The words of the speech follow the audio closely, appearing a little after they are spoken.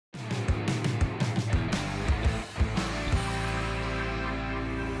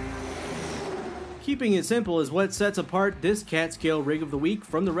Keeping it simple is what sets apart this CAT scale rig of the week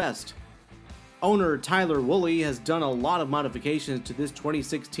from the rest. Owner Tyler Woolley has done a lot of modifications to this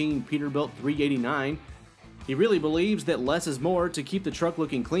 2016 Peterbilt 389. He really believes that less is more to keep the truck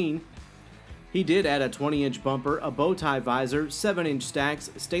looking clean. He did add a 20-inch bumper, a bow tie visor, 7-inch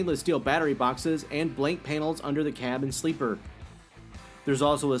stacks, stainless steel battery boxes, and blank panels under the cab and sleeper. There's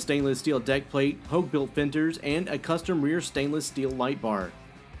also a stainless steel deck plate, Hogebuilt fenders, and a custom rear stainless steel light bar.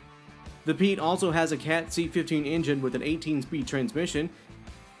 The Pete also has a CAT C15 engine with an 18-speed transmission.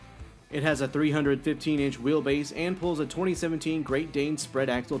 It has a 315-inch wheelbase and pulls a 2017 Great Dane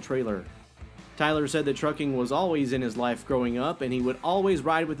spread axle trailer. Tyler said that trucking was always in his life growing up, and he would always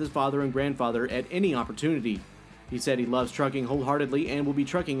ride with his father and grandfather at any opportunity. He said he loves trucking wholeheartedly and will be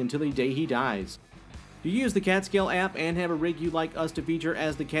trucking until the day he dies. Do you use the CAT Scale app and have a rig you'd like us to feature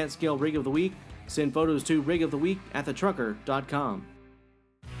as the CAT Scale Rig of the Week? Send photos to rigoftheweek@thetrucker.com.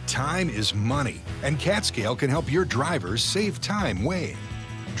 Time is money, and CAT Scale can help your drivers save time weighing.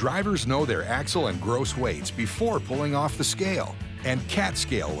 Drivers know their axle and gross weights before pulling off the scale, and CAT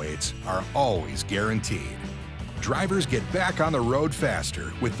Scale weights are always guaranteed. Drivers get back on the road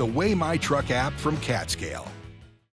faster with the Weigh My Truck app from CAT Scale.